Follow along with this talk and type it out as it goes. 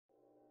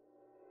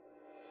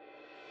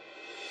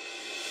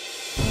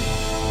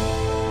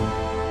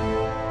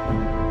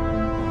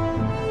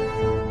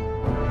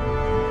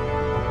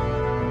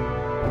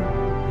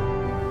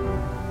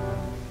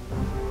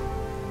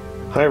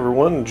Hi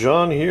everyone,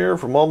 John here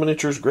from All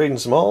Miniatures Great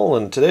and Small,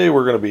 and today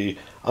we're going to be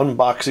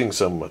unboxing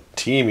some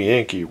Team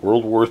Yankee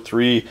World War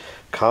III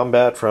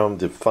combat from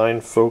the fine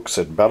folks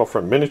at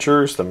Battlefront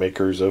Miniatures, the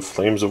makers of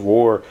Flames of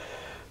War.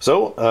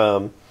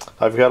 So,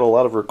 I've got a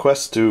lot of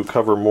requests to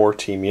cover more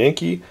Team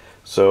Yankee,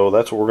 so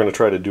that's what we're going to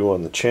try to do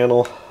on the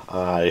channel.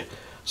 I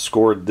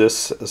scored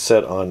this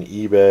set on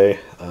eBay,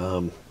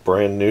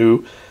 brand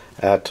new,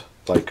 at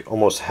like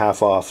almost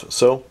half off,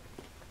 so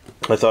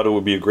I thought it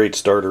would be a great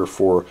starter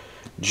for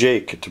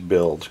Jake to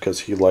build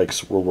because he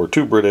likes World War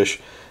II British,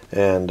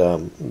 and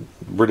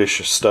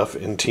British stuff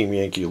in Team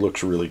Yankee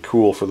looks really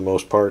cool for the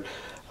most part.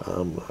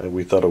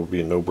 We thought it would be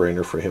a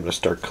no-brainer for him to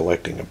start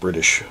collecting a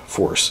British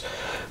force.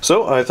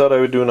 So I thought I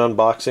would do an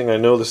unboxing. I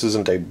know this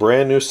isn't a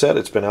brand new set,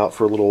 it's been out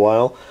for a little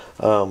while,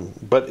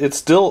 but it's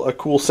still a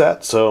cool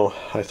set, so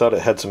I thought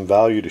it had some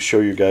value to show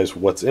you guys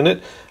what's in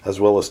it, as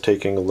well as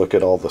taking a look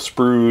at all the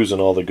sprues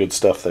and all the good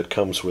stuff that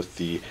comes with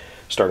the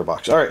starter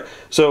box. Alright,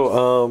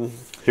 so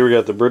here we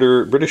got the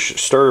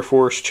British Starter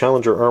Force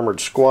Challenger Armored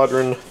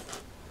Squadron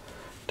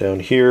down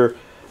here.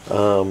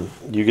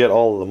 You get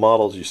all of the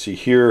models you see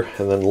here,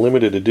 and then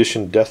limited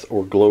edition Death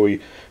or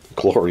Glory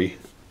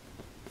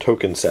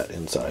token set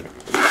inside.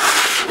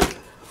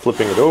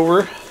 Flipping it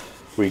over,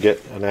 we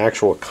get an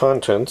actual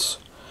contents.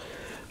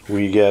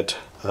 We get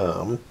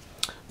 2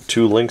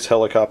 Lynx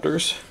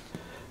helicopters,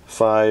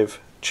 5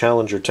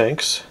 Challenger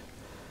tanks,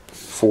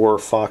 4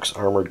 Fox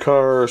armored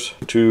cars,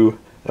 2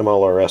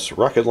 MLRS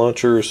rocket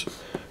launchers,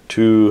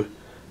 2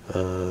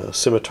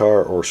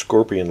 Scimitar or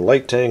Scorpion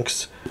light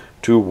tanks,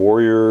 2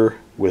 Warrior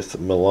with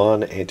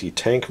Milan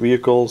anti-tank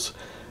vehicles,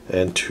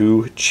 and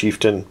 2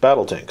 Chieftain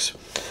battle tanks.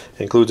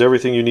 Includes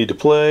everything you need to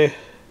play,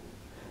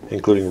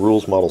 including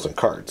rules, models, and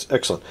cards.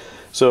 Excellent.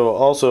 So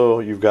also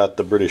you've got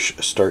the British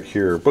Start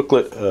Here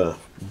booklet,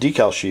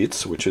 decal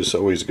sheets, which is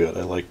always good.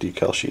 I like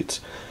decal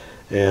sheets.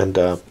 And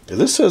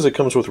this says it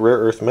comes with rare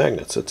earth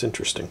magnets. That's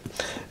interesting.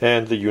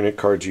 And the unit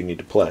cards you need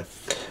to play.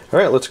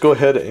 Alright, let's go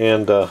ahead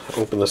and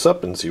open this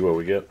up and see what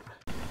we get.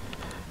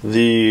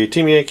 The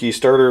Team Yankee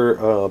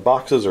starter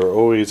boxes are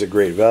always a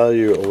great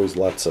value, always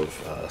lots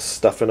of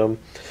stuff in them.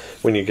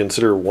 When you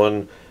consider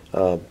one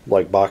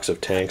like box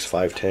of tanks,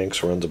 5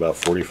 tanks, runs about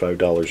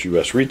 $45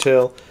 US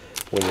retail.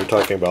 When you're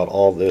talking about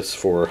all this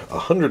for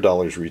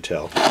 $100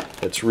 retail,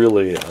 it's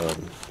really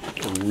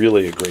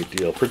really a great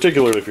deal,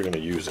 particularly if you're going to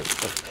use it.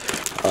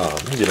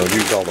 You know,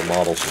 use all the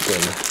models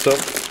within. So,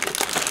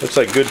 looks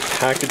like good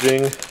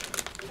packaging.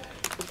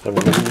 I'm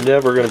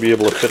never going to be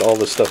able to fit all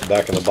this stuff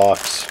back in the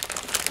box,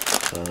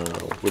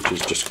 which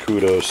is just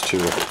kudos to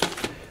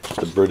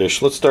the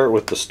British. Let's start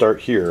with the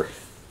Start Here,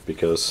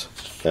 because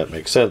that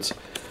makes sense.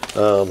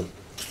 I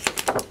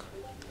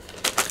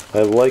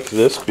like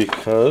this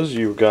because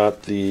you've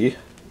got the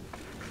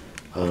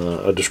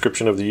a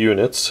description of the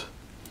units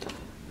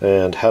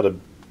and how to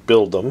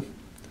build them,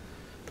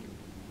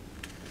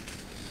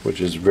 which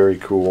is very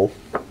cool.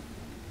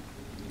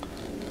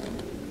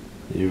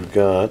 You've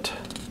got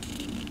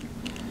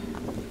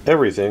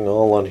everything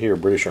all on here,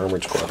 British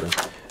Armored Squadron.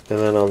 And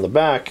then on the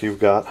back you've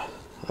got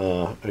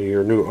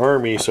your new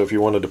army, so if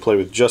you wanted to play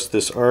with just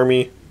this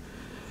army,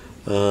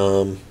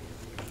 it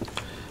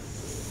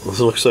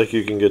looks like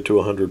you can get to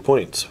 100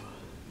 points.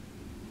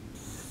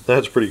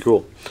 That's pretty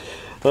cool.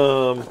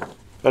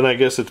 And I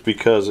guess it's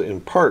because,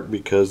 in part,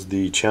 because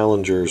the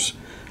Challengers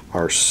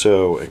are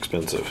so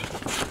expensive.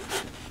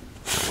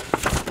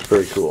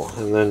 Very cool.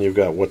 And then you've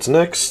got what's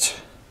next.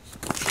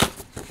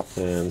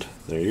 And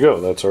there you go.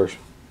 That's our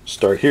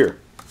Start Here.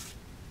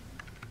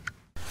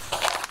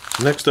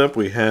 Next up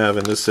we have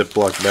in this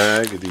Ziploc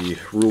bag the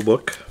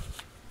rulebook.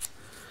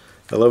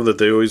 I love that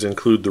they always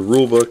include the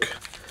rulebook.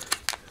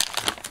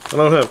 I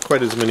don't have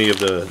quite as many of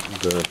the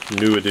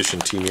new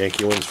edition Team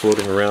Yankee ones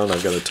floating around.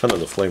 I've got a ton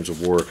of the Flames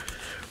of War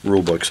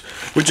rulebooks,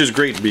 which is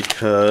great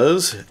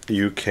because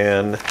you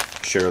can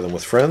share them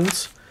with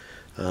friends,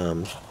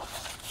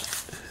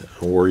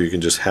 or you can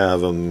just have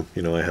them.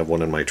 You know, I have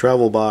one in my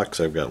travel box,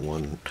 I've got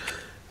one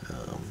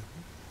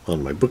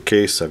on my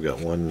bookcase, I've got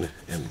one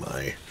in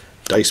my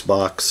dice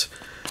box.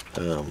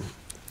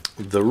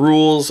 The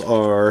rules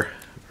are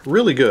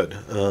really good.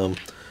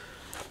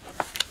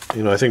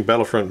 You know, I think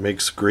Battlefront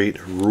makes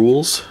great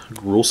rule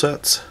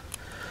sets.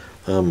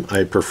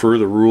 I prefer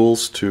the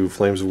rules to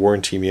Flames of War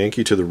and Team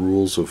Yankee to the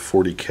rules of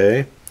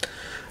 40K.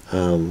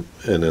 And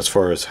as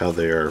far as how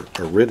they are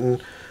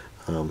written,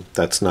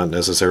 that's not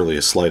necessarily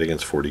a slight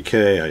against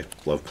 40K. I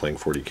love playing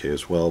 40K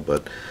as well,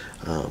 but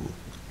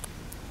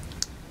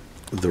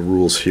the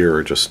rules here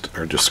are just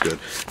good.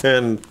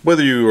 And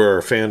whether you are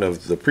a fan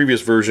of the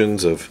previous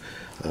versions of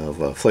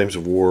Flames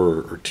of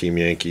War or Team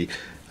Yankee,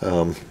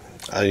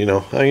 you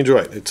know, I enjoy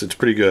it. It's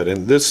pretty good.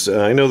 And this,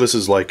 I know this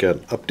is like an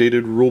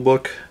updated rule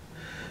book.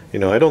 You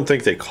know, I don't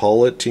think they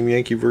call it Team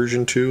Yankee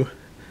version 2,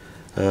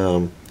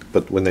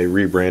 but when they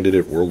rebranded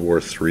it World War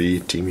III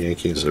Team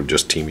Yankee instead of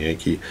just Team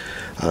Yankee,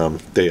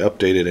 they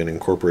updated and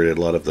incorporated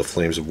a lot of the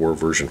Flames of War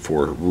version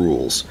 4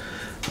 rules,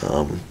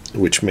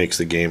 which makes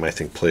the game, I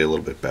think, play a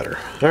little bit better.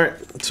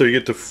 Alright, so you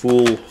get the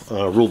full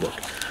rule book.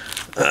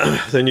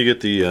 Then you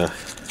get the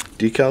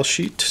decal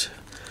sheet,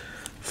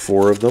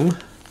 4 of them,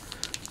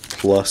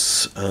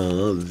 plus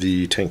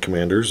the tank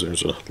commanders.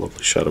 There's a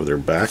lovely shot of their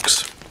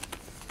backs.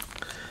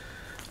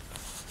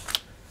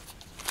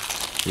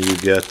 You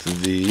get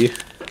the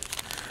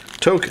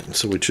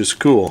tokens, which is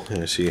cool.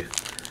 And I see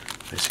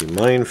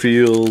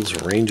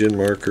minefields, range-in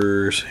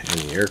markers,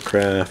 any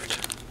aircraft.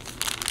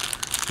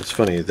 It's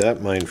funny,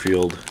 that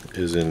minefield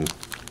is in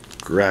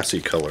grassy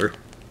color.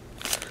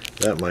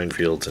 That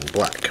minefield's in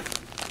black.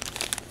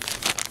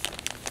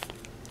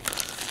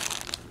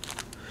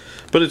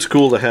 But it's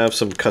cool to have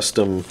some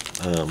custom,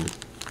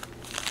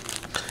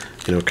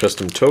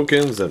 custom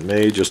tokens that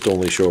may just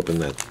only show up in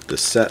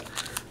this set.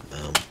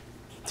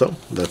 So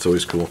that's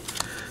always cool.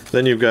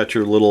 Then you've got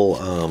your little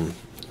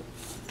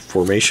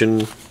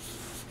formation,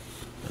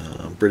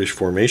 British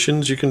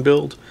formations you can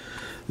build.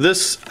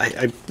 This,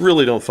 I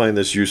really don't find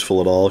this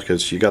useful at all,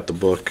 because you got the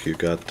book, you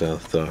got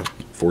the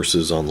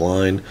forces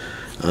online,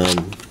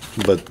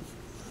 but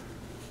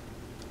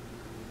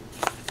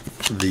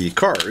the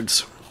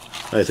cards,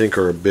 I think,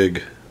 are a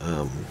big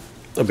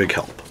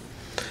help.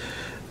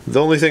 The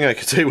only thing I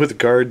could say with the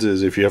cards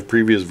is, if you have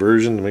previous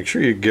versions, make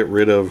sure you get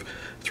rid of,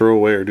 throw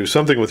away, or do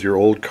something with your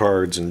old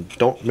cards, and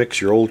don't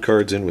mix your old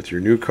cards in with your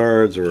new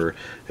cards, or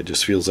it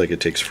just feels like it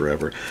takes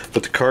forever.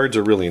 But the cards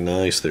are really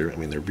nice. They're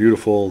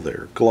beautiful.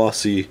 They're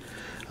glossy.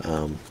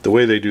 The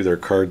way they do their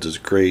cards is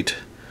great.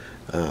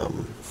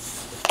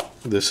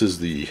 This is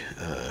the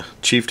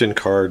Chieftain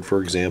card,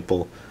 for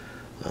example.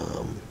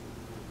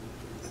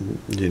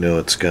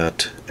 It's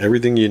got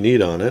everything you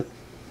need on it.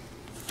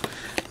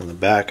 On the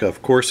back,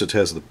 of course, it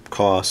has the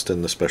cost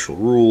and the special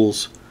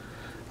rules.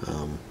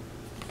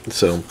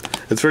 So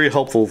it's very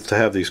helpful to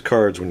have these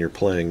cards when you're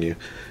playing.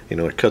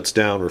 It cuts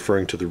down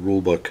referring to the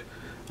rule book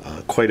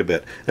quite a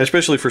bit, and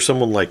especially for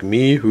someone like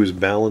me who's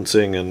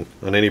balancing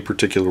on any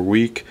particular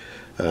week,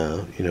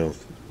 2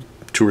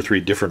 or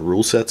 3 different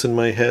rule sets in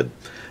my head.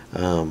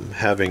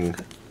 Having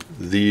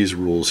these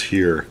rules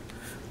here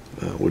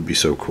would be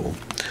so cool.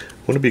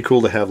 Wouldn't it be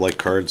cool to have like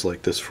cards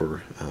like this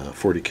for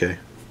 40K?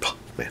 Oh,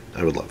 man,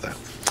 I would love that.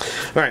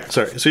 All right,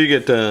 sorry. So you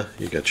got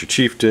your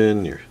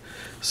Chieftain, your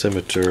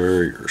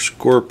Scimitar, your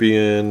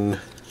Scorpion,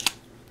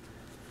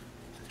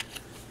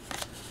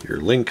 your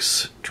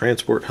Lynx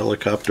transport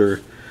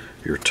helicopter,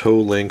 your tow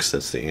Lynx,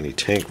 that's the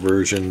anti-tank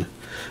version.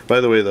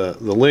 By the way, the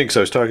Lynx,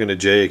 I was talking to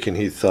Jake, and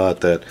he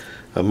thought that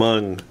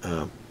among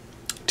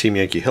Team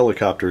Yankee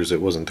helicopters,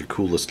 it wasn't the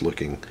coolest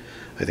looking.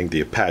 I think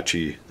the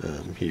Apache,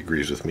 he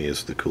agrees with me,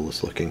 is the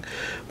coolest looking.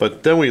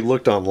 But then we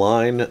looked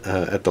online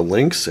at the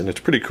Lynx, and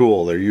it's pretty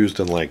cool. They're used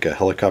in like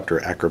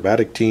helicopter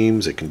acrobatic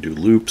teams. It can do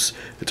loops.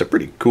 It's a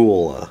pretty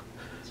cool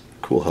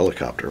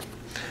helicopter.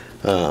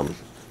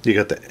 You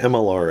got the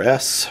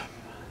MLRS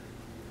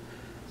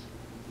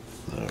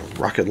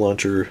rocket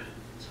launcher.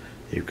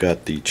 You've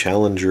got the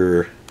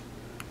Challenger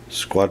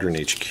Squadron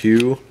HQ.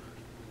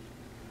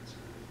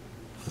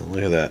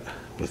 Look at that,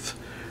 with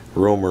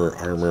Romer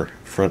armor,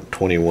 front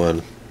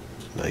 21.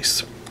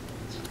 Nice.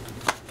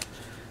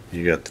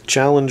 You got the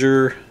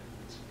Challenger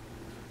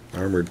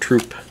armored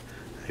troop,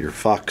 your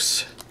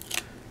Fox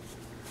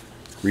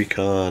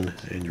Recon,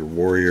 and your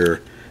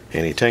Warrior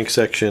anti-tank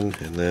section.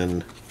 And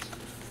then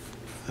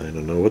I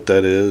don't know what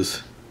that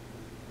is,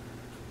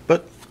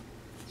 but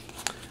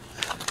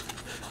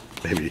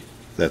maybe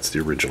that's the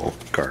original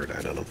card.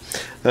 I don't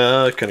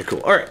know. Kind of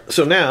cool. All right,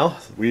 so now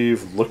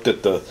we've looked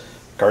at the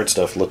card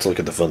stuff. Let's look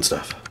at the fun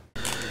stuff.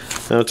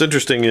 Now, what's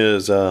interesting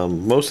is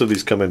most of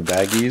these come in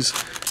baggies.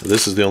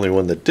 This is the only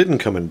one that didn't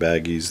come in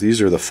baggies.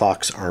 These are the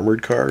Fox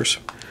armored cars.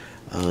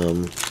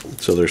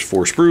 So there's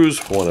 4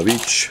 sprues, 1 of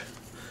each,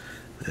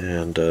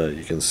 and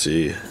you can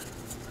see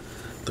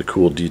the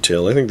cool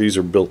detail. I think these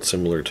are built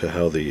similar to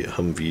how the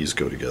Humvees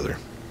go together.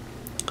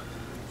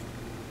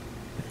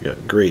 You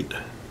got great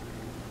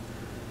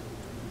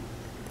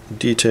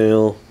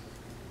detail.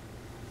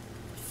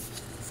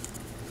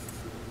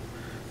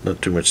 Not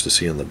too much to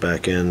see on the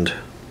back end,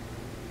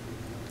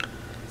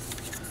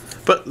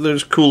 but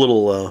there's cool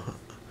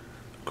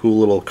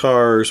little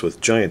cars with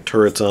giant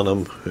turrets on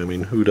them. I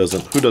mean, who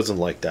doesn't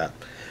like that?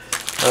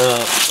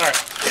 All right,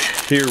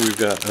 here we've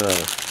got a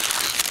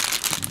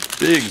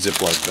big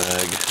Ziploc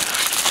bag,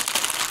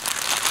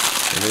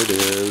 and it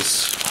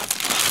is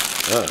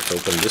it's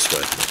open this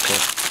way. Okay.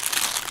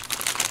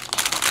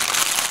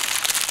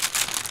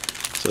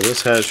 So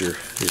this has your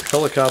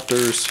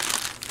helicopters.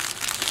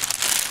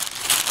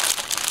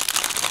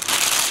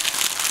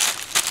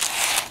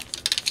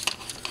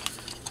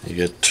 You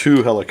get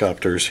 2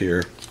 helicopters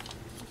here.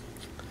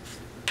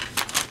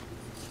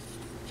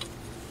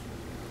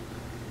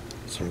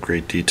 Some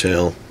great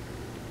detail.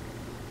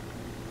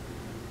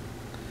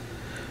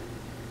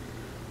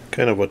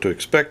 Kind of what to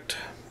expect.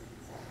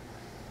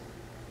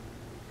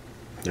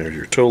 There's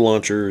your tow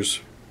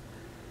launchers,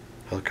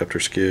 helicopter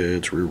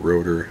skids, rear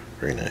rotor.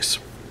 Very nice.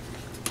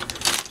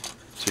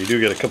 So you do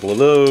get a couple of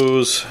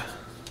those.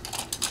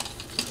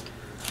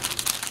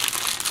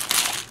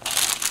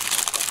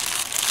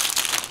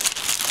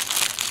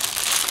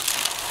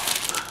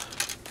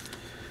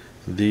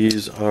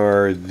 These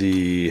are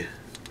the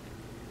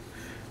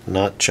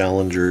not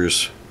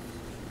Challengers.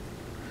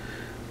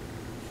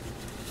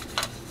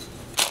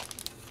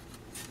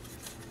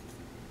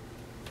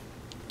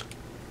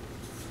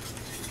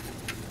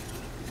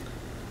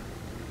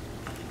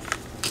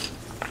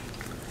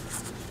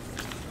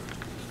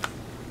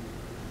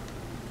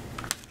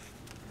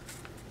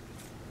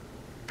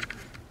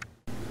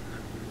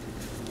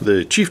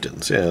 The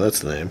Chieftains, yeah, that's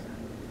the name.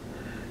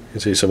 You can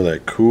see some of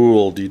that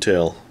cool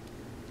detail.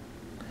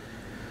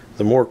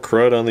 The more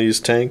crud on these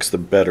tanks, the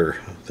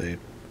better. They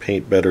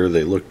paint better,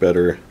 they look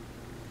better.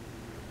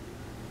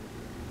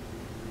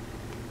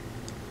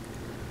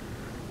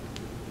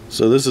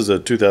 So this is a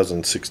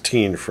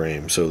 2016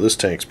 frame, so this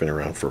tank's been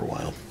around for a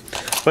while.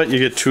 But you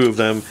get two of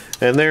them,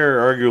 and they're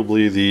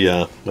arguably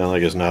the, well, I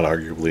guess not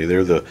arguably,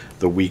 they're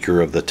the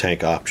weaker of the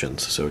tank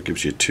options, so it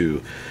gives you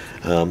two.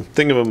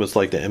 Think of them as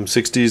like the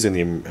M60s in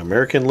the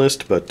American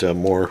list, but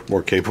more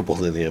capable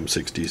than the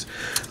M60s.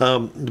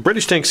 The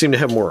British tanks seem to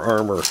have more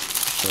armor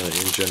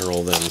in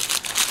general than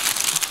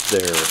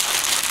their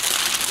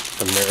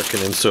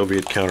American and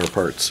Soviet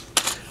counterparts.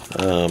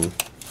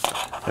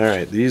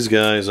 Alright, these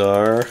guys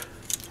are,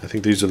 I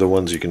think these are the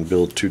ones you can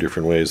build two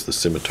different ways, the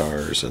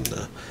scimitars and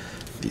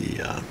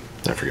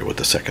I forget what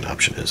the second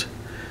option is.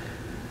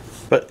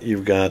 But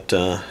you've got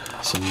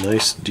some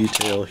nice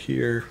detail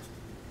here.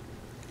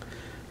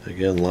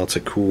 Again, lots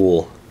of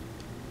cool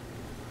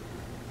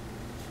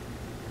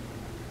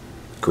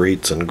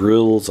grates and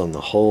grills on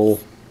the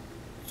hull.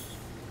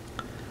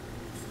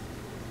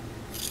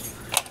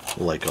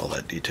 I like all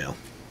that detail.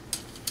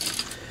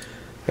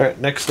 Alright,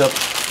 next up,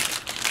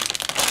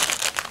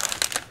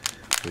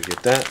 we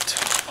get that.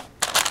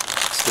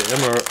 So the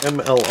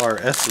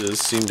MLRSs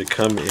seem to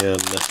come in,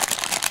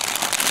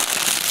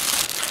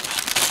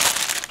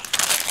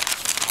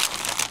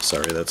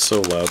 sorry, that's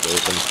so loud to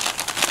open.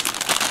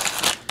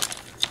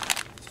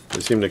 They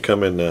seem to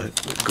come in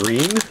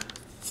green,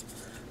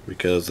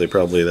 because they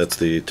probably, that's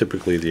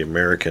typically the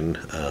American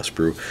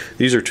sprue.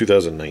 These are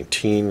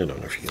 2019, I don't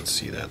know if you can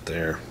see that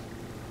there.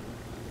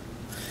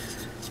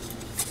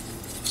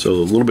 So a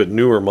little bit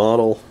newer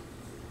model.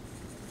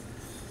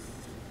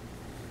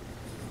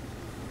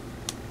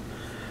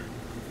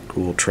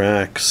 Cool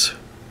tracks.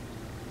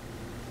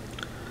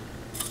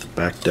 The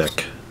back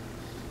deck.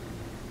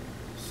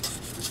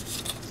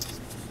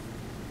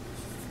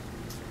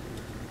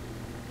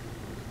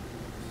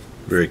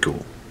 Very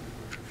cool.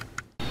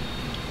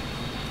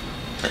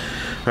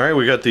 All right,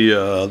 we got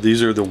the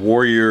these are the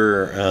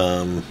Warrior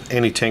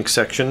anti-tank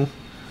section.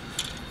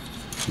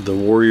 The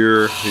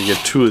Warrior, you get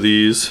two of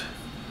these.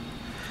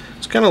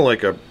 It's kind of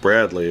like a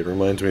Bradley. It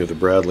reminds me of the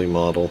Bradley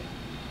model.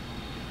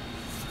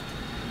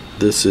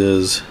 This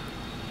is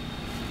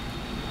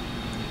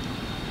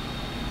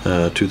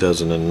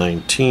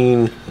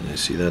 2019. You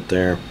see that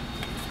there.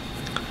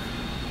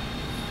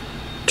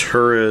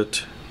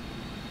 Turret,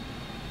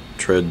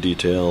 tread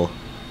detail,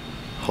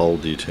 hull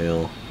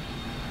detail,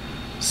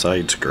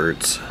 side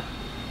skirts,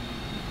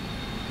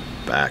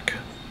 back.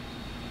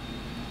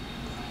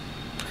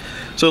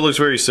 So it looks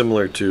very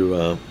similar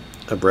to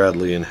a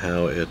Bradley in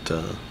how it,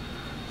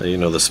 you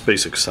know, the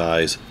basic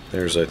size.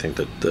 There's, I think,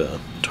 the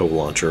tow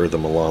launcher, or the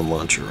Milan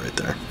launcher right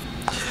there.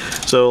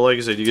 So like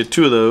I said, you get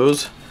two of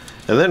those,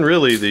 and then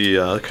really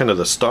the kind of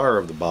the star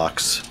of the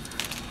box.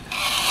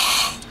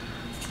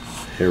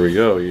 Here we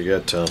go. You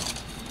get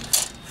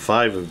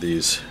 5 of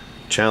these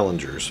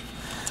Challengers.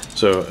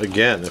 So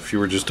again, if you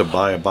were just to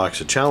buy a box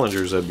of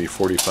Challengers, that'd be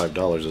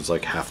 $45. It's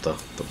like half the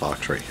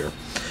box right here.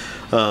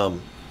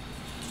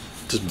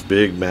 Just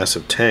big,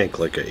 massive tank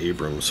like a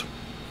Abrams.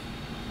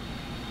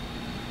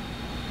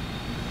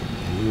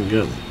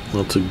 Again,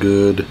 lots of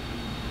good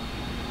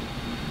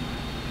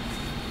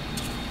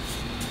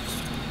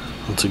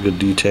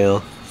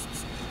detail.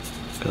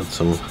 Got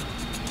some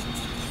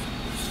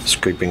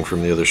scraping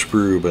from the other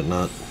sprue, but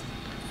not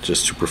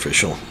just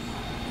superficial.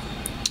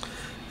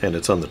 And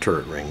it's on the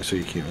turret ring, so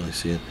you can't really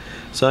see it.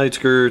 Side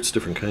skirts,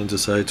 different kinds of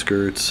side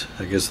skirts.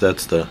 I guess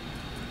that's the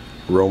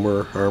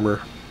roamer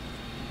armor.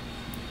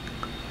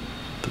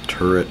 The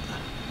turret.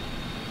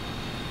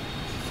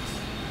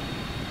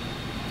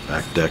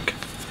 Back deck.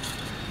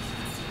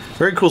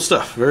 Very cool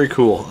stuff, very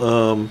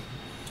cool.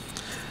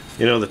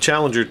 You know, the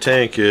Challenger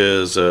tank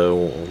is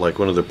like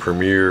one of the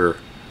premier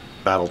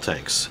battle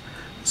tanks.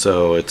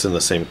 So it's in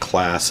the same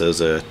class as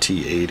a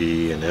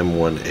T-80 and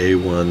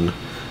M1A1.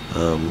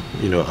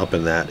 You know, up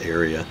in that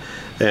area,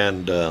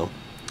 and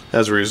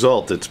as a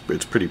result, it's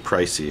pretty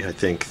pricey. I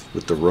think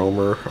with the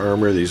roamer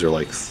armor, these are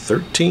like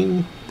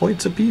 13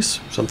 points a piece,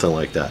 something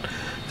like that.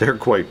 They're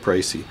quite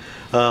pricey,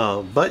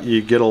 but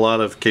you get a lot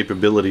of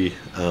capability,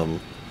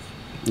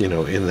 you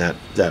know, in that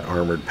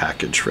armored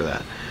package for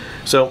that.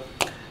 So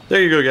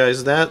there you go,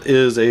 guys. That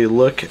is a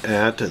look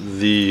at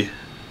the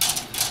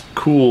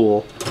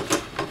cool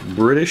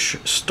British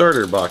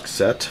starter box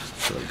set.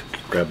 So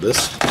grab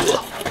this.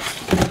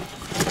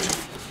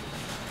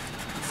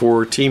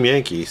 For Team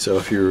Yankee. So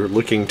if you're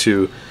looking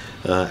to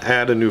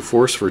add a new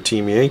force for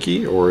Team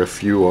Yankee, or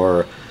if you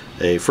are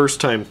a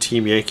first-time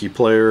Team Yankee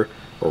player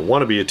or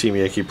want to be a Team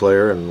Yankee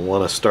player and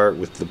want to start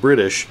with the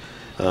British,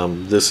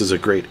 this is a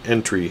great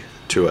entry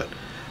to it.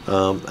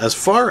 As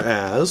far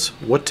as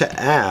what to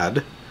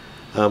add,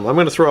 I'm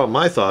going to throw out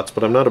my thoughts,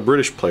 but I'm not a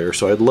British player,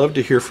 so I'd love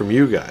to hear from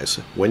you guys.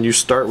 When you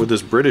start with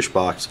this British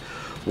box,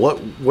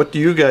 what do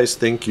you guys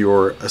think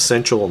your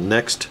essential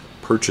next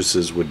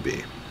purchases would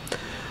be?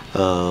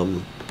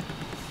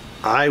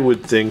 I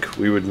would think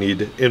we would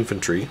need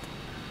infantry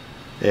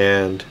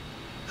and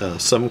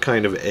some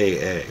kind of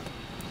AA.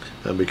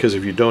 Because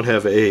if you don't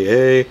have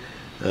AA,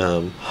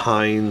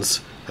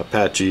 Hinds,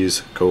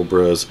 Apaches,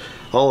 Cobras,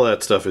 all of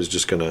that stuff is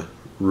just going to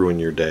ruin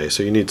your day.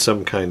 So you need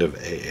some kind of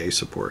AA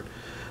support.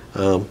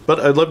 But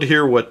I'd love to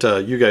hear what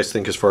you guys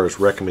think as far as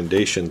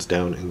recommendations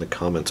down in the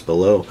comments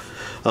below.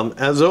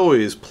 As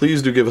always,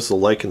 please do give us a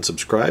like and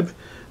subscribe.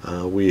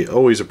 We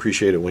always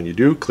appreciate it when you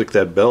do. Click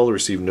that bell to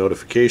receive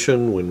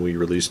notification when we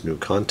release new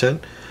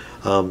content.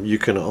 You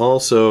can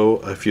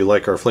also, if you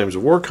like our Flames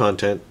of War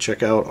content,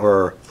 check out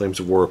our Flames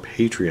of War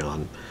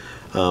Patreon.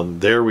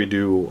 There we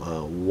do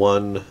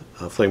one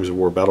Flames of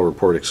War battle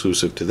report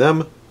exclusive to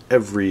them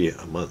every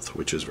month,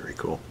 which is very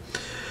cool.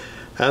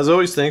 As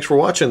always, thanks for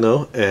watching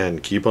though,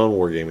 and keep on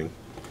wargaming.